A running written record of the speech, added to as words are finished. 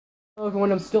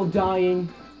Everyone, I'm still dying.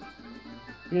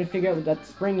 We're gonna figure out what that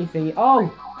springy thing.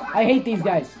 Oh! I hate these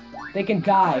guys. They can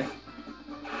die.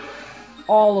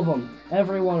 All of them.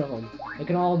 Every one of them. They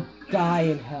can all die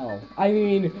in hell. I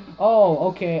mean, oh,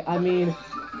 okay. I mean,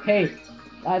 hey,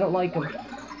 I don't like them.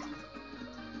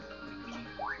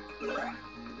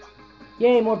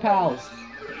 Yay, more pals.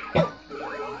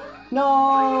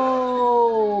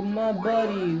 No, my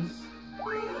buddies.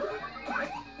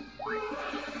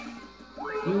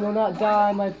 You will not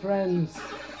die, my friends.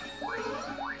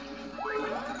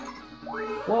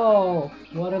 Whoa,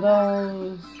 what are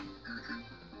those?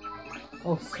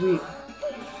 Oh, sweet.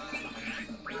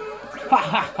 Ha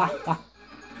ha ha ha!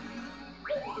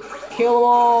 Kill them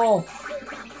all!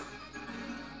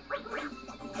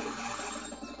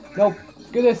 Nope,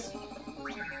 let's do this.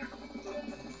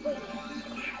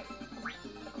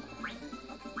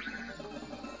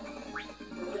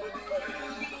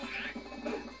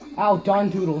 Ow, Don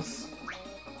Doodles.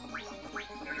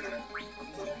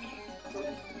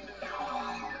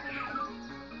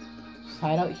 Just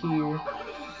hide out here.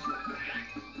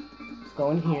 Let's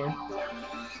go in here.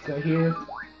 Let's go here.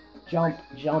 Jump,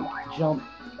 jump, jump.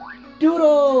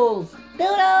 Doodles!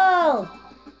 Doodle!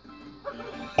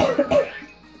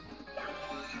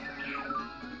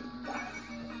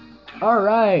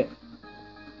 Alright.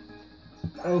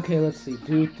 Okay, let's see.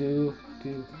 Do.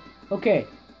 Okay.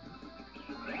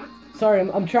 Sorry,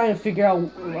 I'm trying to figure out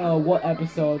what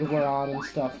episode we're on and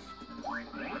stuff.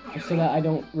 Just so that I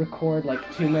don't record, like,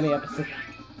 too many episodes.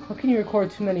 How can you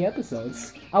record too many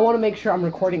episodes? I want to make sure I'm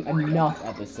recording enough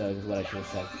episodes, is what I should have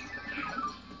said.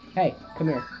 Hey, come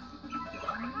here.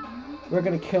 We're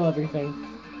gonna kill everything.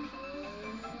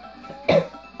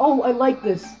 Oh, I like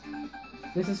this!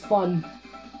 This is fun.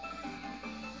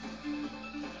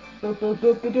 I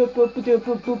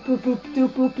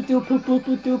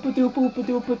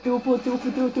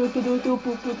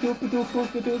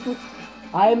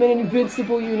am an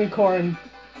invincible unicorn.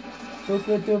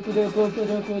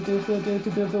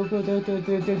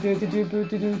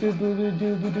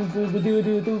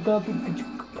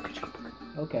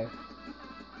 Okay.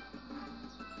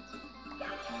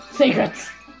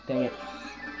 Secrets! Dang it.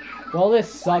 Well, this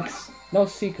sucks. No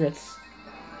secrets.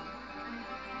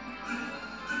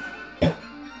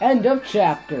 End of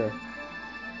chapter.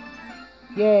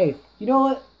 Yay. You know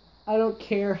what? I don't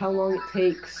care how long it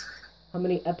takes, how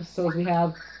many episodes we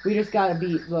have. We just gotta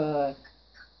beat the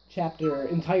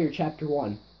entire chapter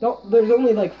 1. No, there's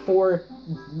only like 4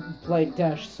 blank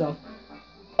dash stuff.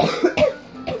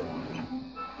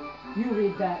 You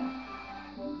read that.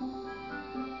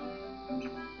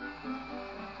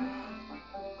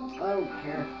 I don't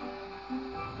care.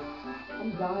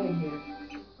 I'm dying here.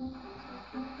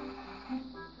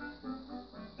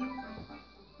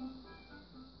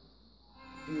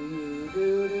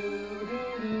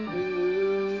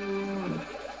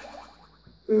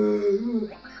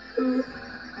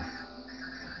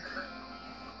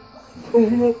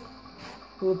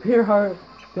 Will appear hard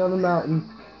down the mountain,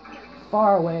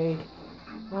 far away.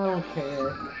 I don't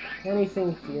care.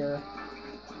 Anything here.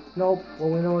 Nope. Well,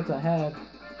 we know what's ahead.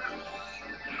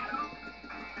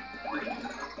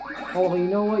 Oh, you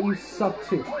know what? You suck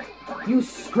too. You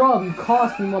scrub. You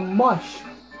cost me my mush.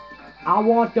 I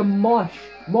want the mush.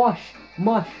 Mush.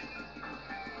 Mush.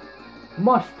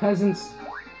 Mush, peasants.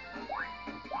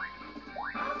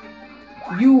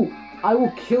 I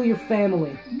will kill your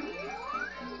family.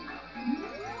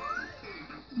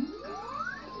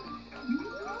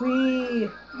 Whee!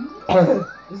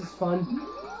 This is fun.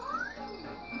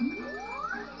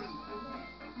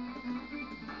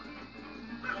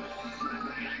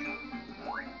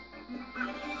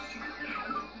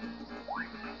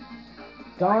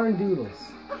 Darn doodles.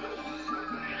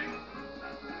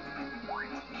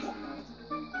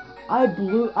 I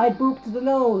booped the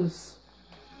nose.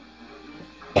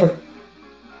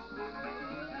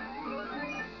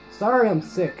 Sorry, I'm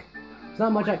sick. There's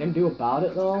not much I can do about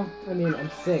it, though. I mean,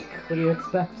 I'm sick. What do you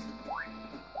expect?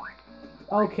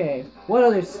 Okay, what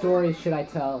other stories should I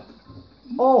tell?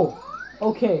 Oh,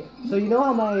 okay. So you know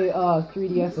how my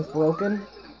 3DS is broken?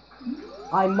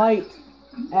 I might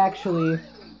actually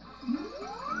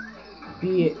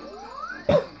be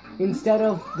instead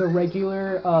of the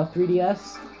regular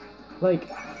 3DS, like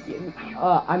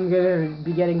I'm gonna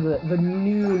be getting the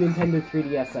new Nintendo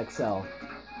 3DS XL.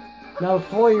 Now,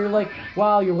 before you're like,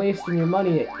 wow, you're wasting your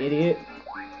money, idiot.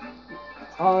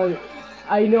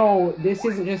 I know this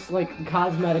isn't just like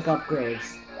cosmetic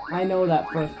upgrades. I know that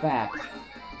for a fact.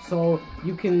 So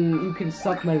you can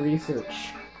suck my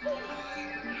research.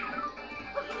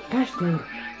 Gosh dang it.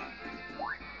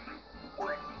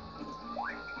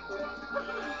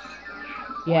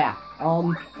 Yeah,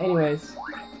 anyways.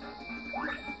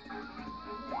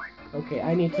 Okay,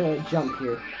 I need to jump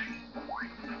here.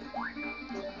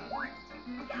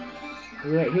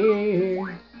 Right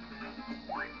here.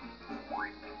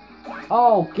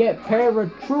 Oh, get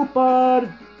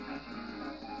paratrooper!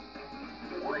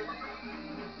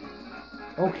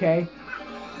 Okay.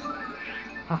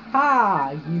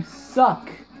 Haha, you suck.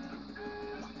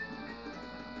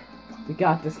 We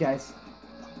got this, guys.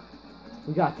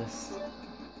 We got this.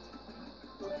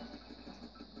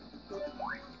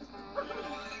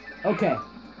 Okay.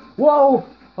 Whoa!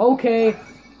 Okay.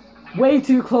 Way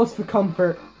too close for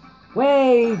comfort.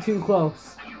 Way too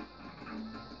close.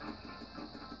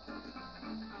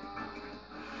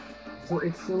 So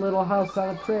it's a little house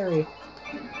on a prairie.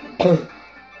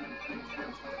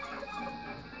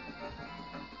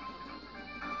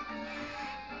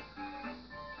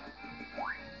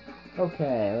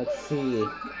 Okay, let's see.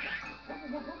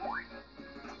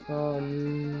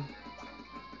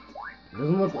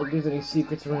 Doesn't look like there's any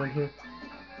secrets around here.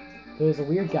 There's a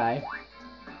weird guy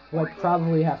who I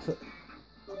probably have to.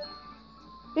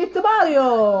 It's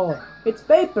Mario! It's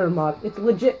Paper Mario. It's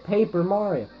legit Paper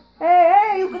Mario.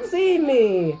 Hey, you can see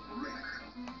me!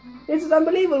 This is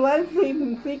unbelievable. I've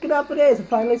been freaking out for days and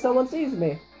finally someone sees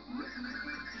me.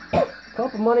 A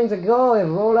couple mornings ago, I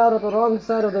rolled out of the wrong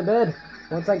side of the bed.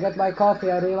 Once I get my coffee,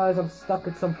 I realize I'm stuck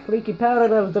in some freaky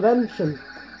parallel dimension.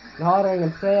 Hollering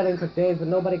and flailing for days, but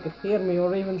nobody could hear me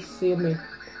or even see me.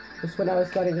 Just when I was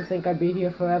starting to think I'd be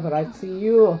here forever, I'd see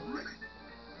you.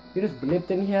 You just blipped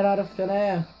in here out of thin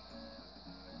air.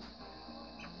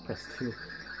 Press 2.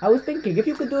 I was thinking, if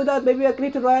you could do that, maybe I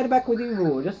could to ride back with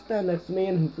you. Just stand next to me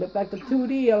and flip back to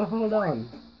 2D. I'll hold on.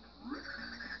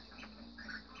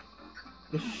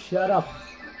 Just shut up.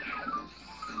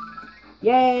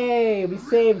 Yay! We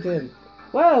saved him.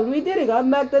 Well, we did it.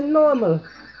 I'm back to normal.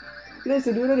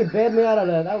 Listen, you really bailed me out of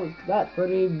that. That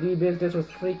 3D business was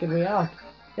freaking me out.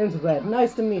 It's Red.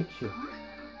 Nice to meet you.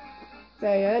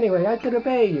 Say, anyway, I could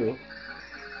repay you.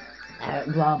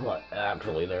 Blah blah.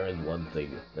 Actually, there is one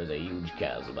thing. There's a huge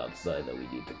chasm outside that we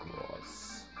need to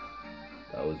cross.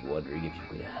 I was wondering if you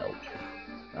could help.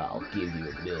 I'll give you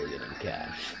 $1 million in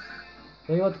cash.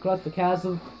 So you want to cross the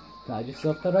chasm? Find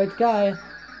yourself the right guy.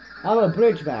 I'm a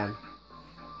bridge man.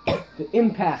 The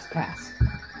impasse pass.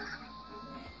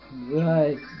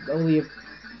 Only a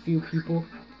few people.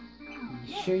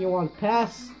 You sure you want to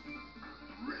pass?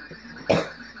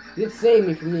 You did save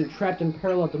me from being trapped in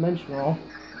parallel dimensional.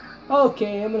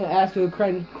 Okay, I'm gonna ask you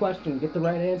a question. Get the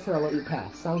right answer, I'll let you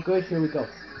pass. Sound good? Here we go.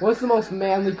 What's the most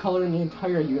manly color in the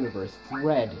entire universe?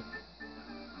 Red.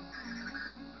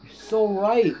 You're so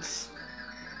right.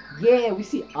 Yeah, we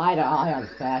see eye to eye on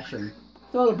fashion.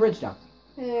 Throw the bridge down.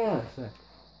 Yeah.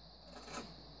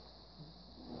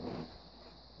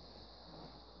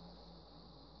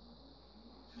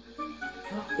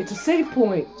 It's a save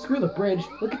point! Screw the bridge.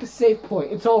 Look at the save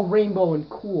point. It's all rainbow and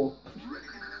cool.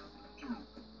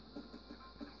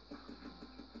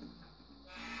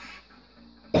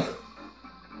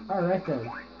 Alright then.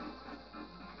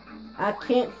 I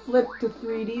can't flip to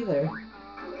 3D there.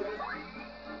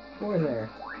 Or there.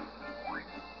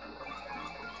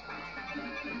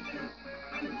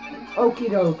 Okie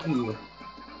dokie.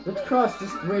 Let's cross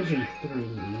this bridge in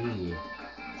 3D.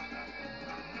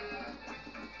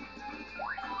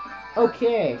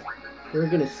 Okay. We're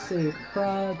gonna save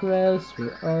progress.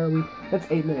 Where are we? That's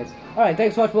 8 minutes. Alright,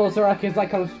 thanks for watching, Little Soraka.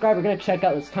 Like, comment, subscribe. We're gonna check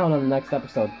out this town on the next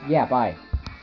episode. Yeah, bye.